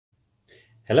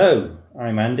Hello,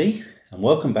 I'm Andy, and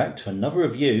welcome back to another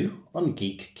review on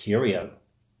Geek Curio.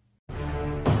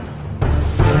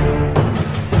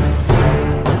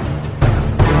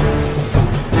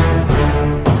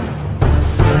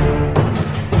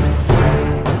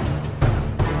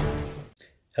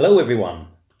 Hello everyone,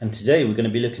 and today we're going to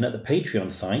be looking at the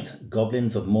Patreon site,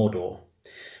 Goblins of Mordor.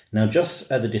 Now,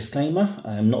 just as a disclaimer,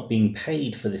 I am not being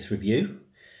paid for this review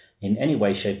in any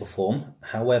way, shape or form.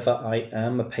 However, I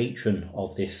am a patron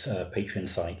of this Patreon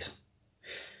site.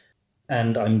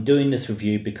 And I'm doing this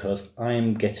review because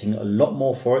I'm getting a lot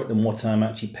more for it than what I'm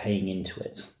actually paying into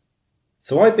it.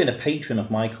 So I've been a patron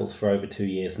of Michael's for over 2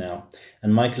 years now,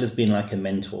 and Michael has been like a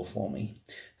mentor for me.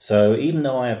 So even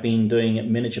though I have been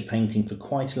doing miniature painting for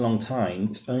quite a long time,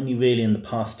 it's only really in the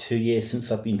past 2 years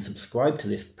since I've been subscribed to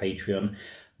this Patreon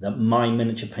that my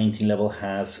miniature painting level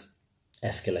has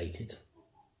escalated.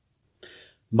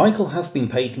 Michael has been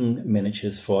painting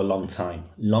miniatures for a long time,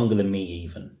 longer than me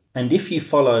even. And if you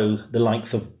follow the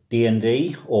likes of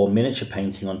D&D or miniature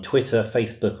painting on Twitter,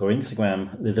 Facebook or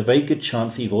Instagram, there's a very good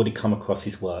chance that you've already come across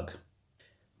his work.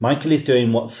 Michael is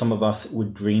doing what some of us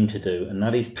would dream to do, and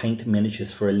that is paint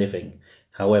miniatures for a living.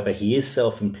 However, he is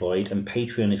self-employed and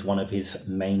Patreon is one of his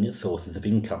main sources of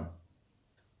income.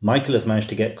 Michael has managed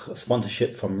to get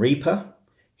sponsorship from Reaper,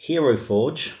 Hero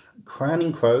Forge,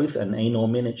 Crowning Crows and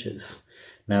Anor Miniatures.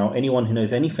 Now, anyone who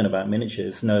knows anything about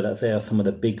miniatures know that they are some of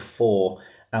the big four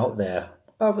out there,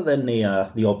 other than the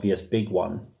obvious big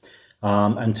one.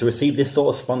 And to receive this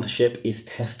sort of sponsorship is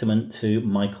testament to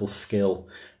Michael's skill,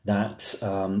 that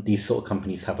these sort of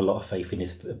companies have a lot of faith in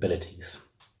his abilities.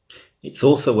 It's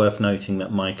also worth noting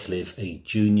that Michael is a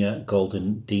Junior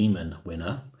Golden Demon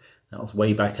winner. That was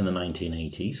way back in the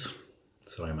 1980s.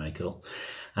 Sorry, Michael.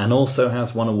 And also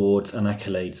has won awards and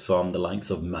accolades from the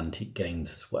likes of Mantic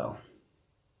Games as well.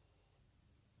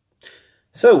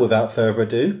 So without further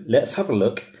ado, let's have a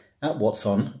look at what's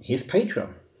on his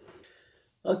Patreon.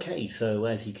 Okay, so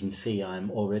as you can see, I'm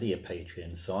already a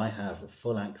Patreon, so I have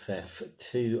full access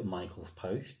to Michael's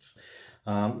posts.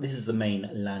 This is the main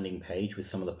landing page with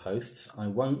some of the posts. I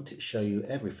won't show you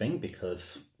everything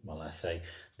because, well, I say,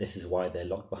 this is why they're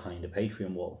locked behind a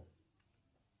Patreon wall.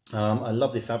 I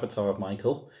love this avatar of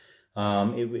Michael.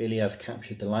 It really has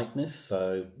captured the likeness.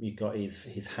 So you've got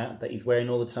his hat that he's wearing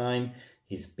all the time,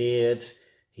 his beard,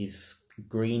 his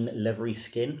green leathery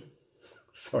skin.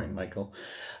 Sorry, Michael.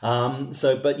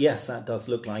 But yes, that does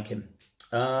look like him.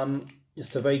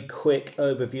 Just a very quick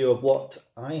overview of what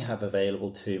I have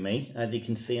available to me. As you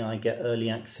can see, I get early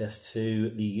access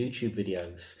to the YouTube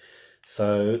videos.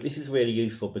 So this is really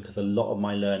useful because a lot of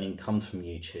my learning comes from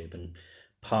YouTube, and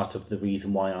part of the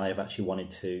reason why I have actually wanted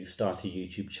to start a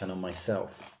YouTube channel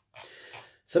myself.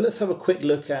 So let's have a quick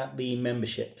look at the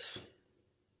memberships.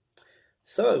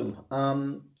 So,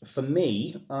 for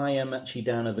me, I am actually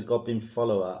down as a Goblin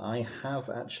follower. I have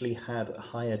actually had a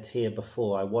higher tier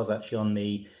before. I was actually on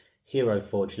the Hero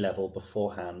Forge level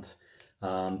beforehand,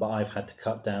 but I've had to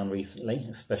cut down recently,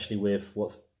 especially with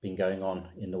what's been going on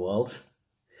in the world.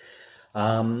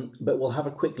 But we'll have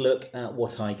a quick look at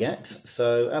what I get.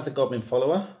 So, as a Goblin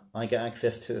follower, I get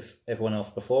access to everyone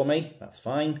else before me. That's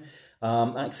fine.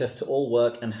 Access to all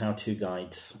work and how-to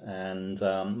guides. And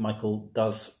Michael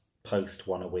does post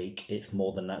one a week. It's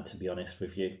more than that, to be honest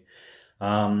with you.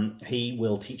 He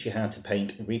will teach you how to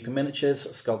paint Reaper miniatures,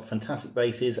 sculpt fantastic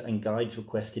bases and guides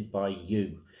requested by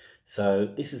you. So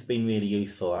this has been really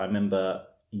useful. I remember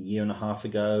a year and a half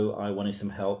ago I wanted some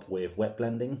help with wet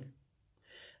blending,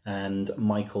 and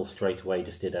Michael straight away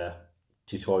just did a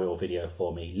tutorial video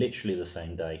for me, literally the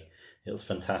same day. It was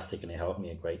fantastic and it helped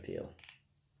me a great deal.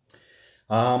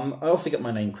 I also get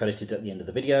my name credited at the end of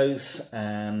the videos,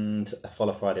 and a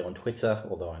Follow Friday on Twitter,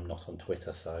 although I'm not on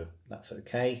Twitter, so that's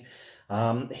okay.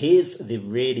 Here's the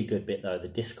really good bit though, the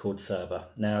Discord server.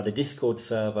 Now, the Discord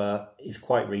server is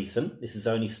quite recent. This has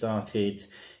only started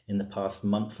in the past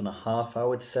month and a half, I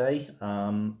would say.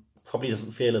 Probably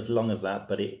doesn't feel as long as that,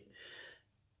 but it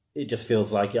just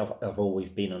feels like I've always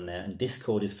been on there, and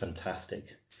Discord is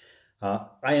fantastic.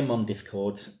 I am on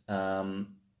Discord, and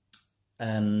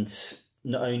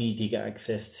not only do you get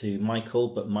access to Michael,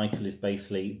 but Michael is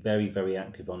basically very, very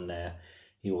active on there.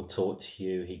 He will talk to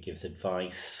you, he gives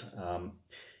advice.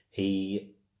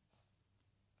 He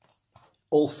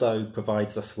also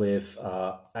provides us with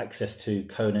access to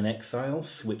Conan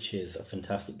Exiles, which is a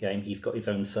fantastic game. He's got his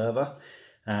own server,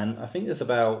 and I think there's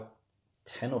about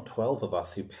 10 or 12 of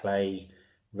us who play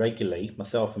regularly,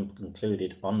 myself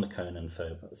included, on the Conan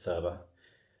server.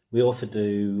 We also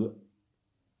do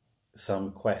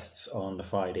some quests on the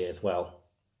Friday as well,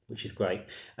 which is great.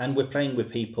 And we're playing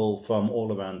with people from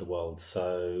all around the world.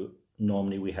 So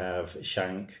normally we have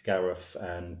Shank, Gareth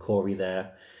and Corey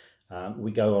there.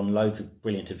 We go on loads of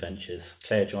brilliant adventures.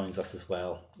 Claire joins us as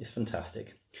well. It's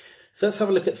fantastic. So let's have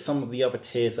a look at some of the other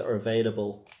tiers that are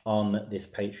available on this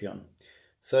Patreon.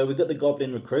 So we've got the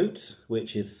Goblin Recruit,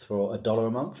 which is for $1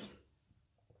 a month.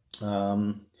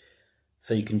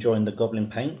 So you can join the Goblin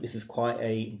Paint. This is quite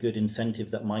a good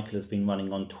incentive that Michael has been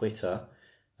running on Twitter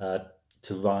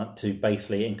to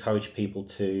basically encourage people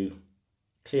to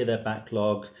clear their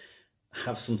backlog,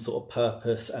 have some sort of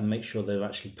purpose, and make sure they're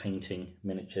actually painting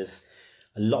miniatures.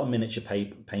 A lot of miniature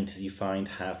painters you find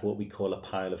have what we call a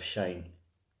pile of shame.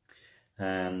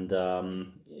 And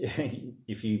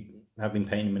if you have been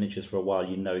painting miniatures for a while,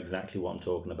 you know exactly what I'm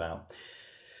talking about.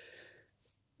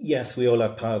 Yes, we all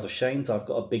have piles of shame. I've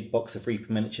got a big box of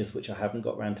Reaper miniatures which I haven't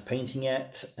got around to painting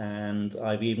yet, and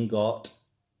I've even got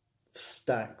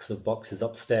stacks of boxes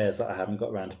upstairs that I haven't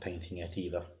got around to painting yet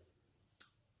either.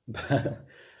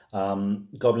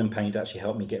 Goblin Paint actually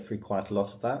helped me get through quite a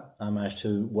lot of that. I managed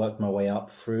to work my way up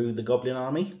through the Goblin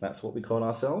Army. That's what we call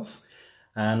ourselves.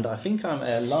 And I think I'm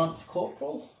a Lance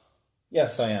Corporal.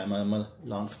 Yes, I am. I'm a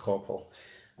Lance Corporal.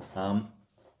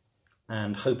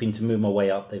 And hoping to move my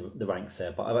way up the ranks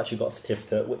there. But I've actually got a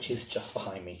certificate which is just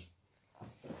behind me.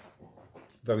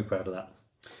 Very proud of that.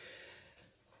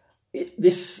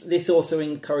 This also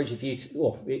encourages you to,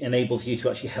 or it enables you to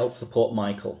actually help support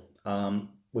Michael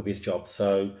with his job.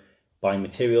 So buying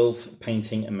materials,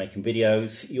 painting and making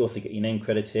videos. You also get your name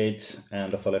credited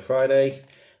and a Follow Friday.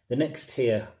 The next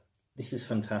tier, this is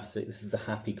fantastic. This is the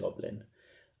Happy Goblin.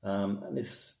 And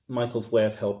it's Michael's way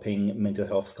of helping Mental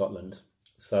Health Scotland.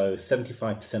 So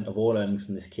 75% of all earnings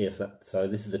from this tier, so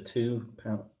this is a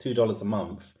 $2 a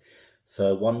month.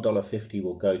 So $1.50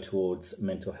 will go towards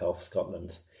Mental Health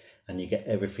Scotland. And you get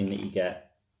everything that you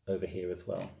get over here as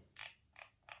well.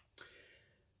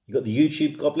 You've got the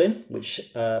YouTube Goblin, which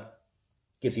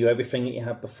gives you everything that you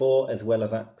had before, as well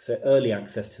as early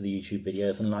access to the YouTube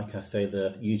videos. And like I say,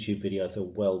 the YouTube videos are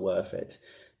well worth it.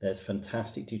 There's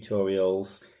fantastic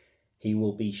tutorials. He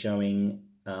will be showing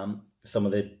some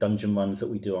of the dungeon runs that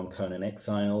we do on Conan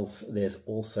Exiles. There's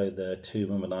also the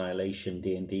Tomb of Annihilation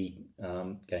D&D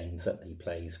games that he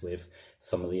plays with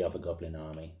some of the other Goblin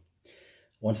Army.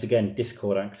 Once again,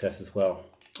 Discord access as well.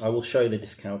 I will show you the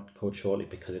Discord code shortly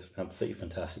because it's absolutely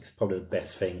fantastic. It's probably the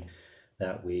best thing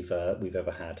that we've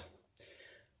ever had.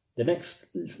 The next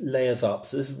layers up.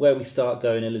 So this is where we start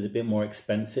going a little bit more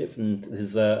expensive, and this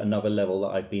is another level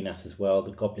that I've been at as well,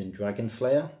 the Goblin Dragon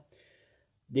Slayer.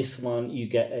 This one, you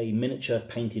get a miniature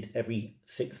painted every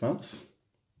 6 months.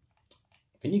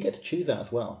 And you get to choose that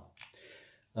as well.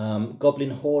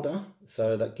 Goblin Hoarder,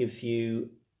 so that gives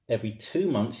you every 2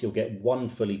 months you'll get one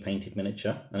fully painted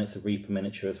miniature, and it's a Reaper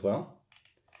miniature as well.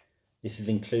 This is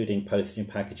including postage and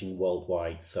packaging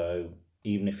worldwide, so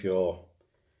even if you're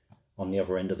on the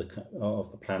other end of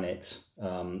the planet,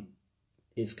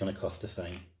 it's going to cost the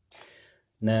same.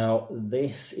 Now,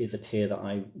 this is a tier that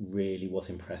I really was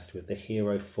impressed with, the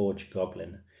Hero Forge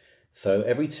Goblin. So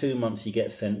every 2 months you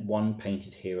get sent one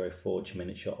painted Hero Forge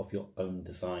miniature of your own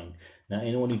design. Now,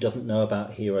 anyone who doesn't know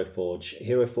about Hero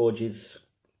Forge is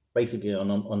basically an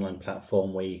online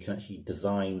platform where you can actually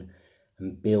design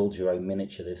and build your own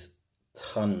miniature. There's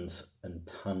tons and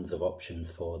tons of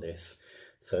options for this.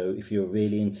 So if you're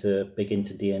really big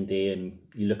into D&D and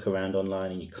you look around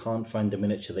online and you can't find the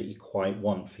miniature that you quite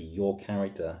want for your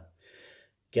character,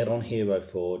 get on Hero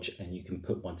Forge and you can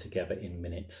put one together in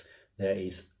minutes. There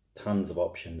is tons of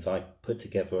options. I put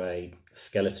together a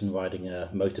skeleton riding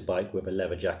a motorbike with a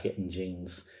leather jacket and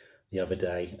jeans the other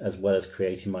day, as well as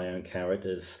creating my own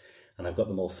characters, and I've got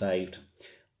them all saved.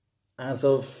 As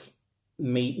of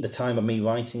the time of me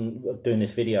doing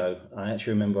this video, I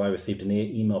actually remember I received an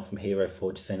email from Hero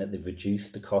Forge saying that they've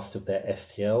reduced the cost of their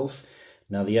STLs.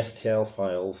 Now the STL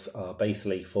files are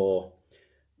basically for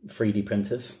 3D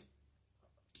printers.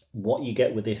 What you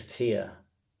get with this tier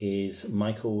is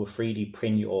Michael will 3D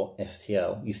print your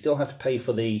STL. You still have to pay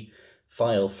for the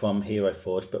file from Hero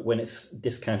Forge, but when it's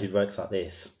discounted rates like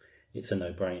this, it's a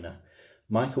no-brainer.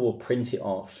 Michael will print it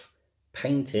off,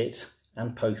 paint it,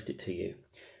 and post it to you.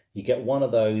 You get one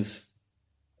of those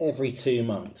every 2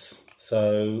 months.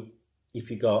 So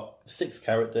if you got 6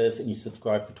 characters and you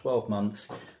subscribe for 12 months,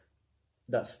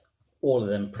 that's all of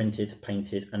them printed,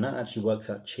 painted, and that actually works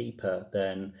out cheaper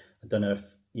than, I don't know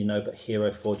if you know, but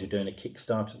Hero Forge are doing a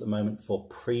Kickstarter at the moment for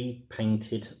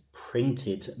pre-painted,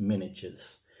 printed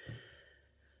miniatures,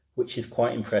 which is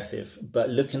quite impressive. But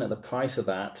looking at the price of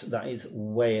that is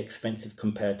way expensive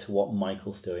compared to what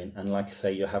Michael's doing. And like I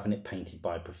say, you're having it painted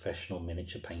by a professional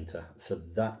miniature painter. So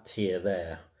that tier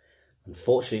there,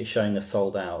 Unfortunately, it's showing us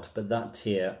sold out, but that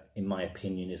tier, in my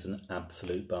opinion, is an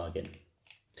absolute bargain.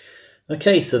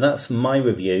 Okay, so that's my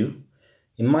review.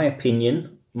 In my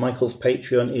opinion, Michael's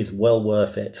Patreon is well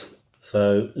worth it.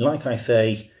 So, like I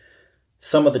say,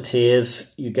 some of the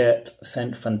tiers you get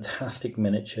sent fantastic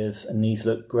miniatures, and these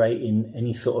look great in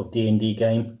any sort of D&D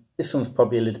game. This one's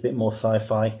probably a little bit more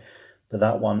sci-fi, but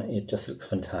that one, it just looks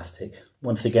fantastic.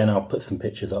 Once again, I'll put some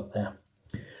pictures up there.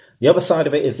 The other side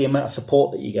of it is the amount of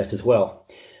support that you get as well.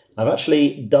 I've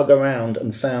actually dug around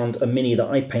and found a mini that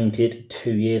I painted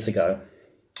 2 years ago.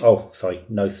 Oh, sorry,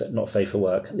 no, not safe for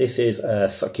work. This is a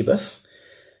Succubus,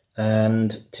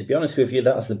 and to be honest with you,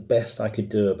 that was the best I could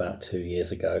do about 2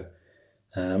 years ago.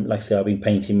 Like I say, I've been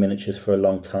painting miniatures for a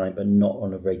long time, but not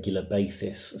on a regular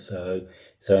basis. So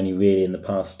it's only really in the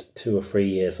past 2 or 3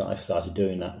 years that I've started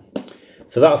doing that.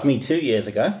 So that was me 2 years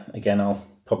ago. Again, I'll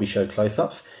probably show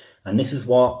close-ups. And this is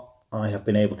what I have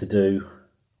been able to do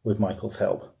with Michael's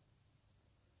help.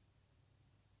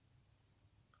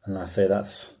 And like I say,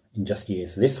 that's in just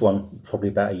years. This one, probably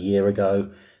about a year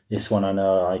ago. This one I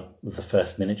know was the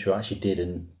first miniature I actually did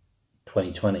in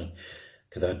 2020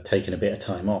 because I'd taken a bit of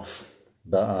time off.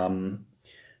 But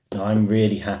I'm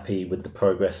really happy with the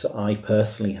progress that I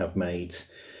personally have made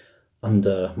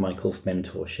under Michael's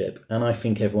mentorship, and I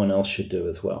think everyone else should do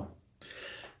as well.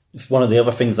 It's one of the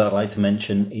other things I'd like to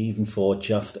mention. Even for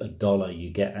just $1, you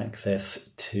get access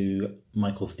to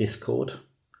Michael's Discord.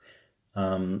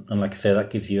 And like I say,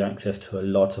 that gives you access to a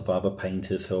lot of other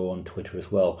painters who are on Twitter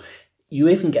as well. You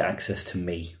even get access to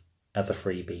me as a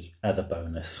freebie, as a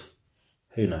bonus.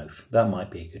 Who knows? That might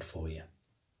be good for you.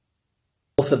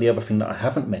 Also, the other thing that I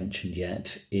haven't mentioned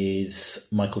yet is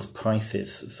Michael's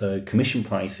prices. So commission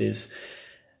prices,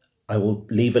 I will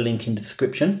leave a link in the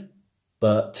description,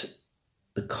 but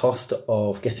the cost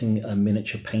of getting a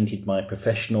miniature painted by a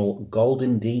professional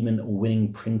Golden Demon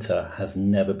winning printer has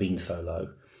never been so low.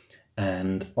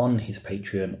 And on his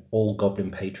Patreon, all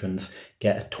Goblin patrons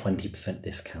get a 20%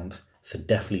 discount. So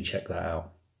definitely check that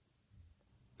out.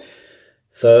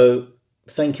 So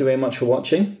thank you very much for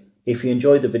watching. If you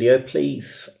enjoyed the video,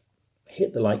 please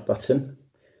hit the like button,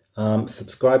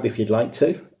 subscribe if you'd like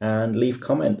to, and leave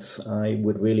comments. I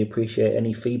would really appreciate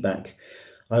any feedback.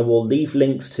 I will leave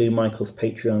links to Michael's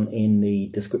Patreon in the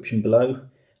description below,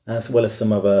 as well as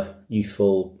some other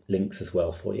useful links as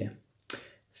well for you.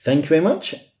 Thank you very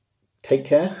much. Take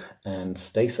care and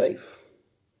stay safe.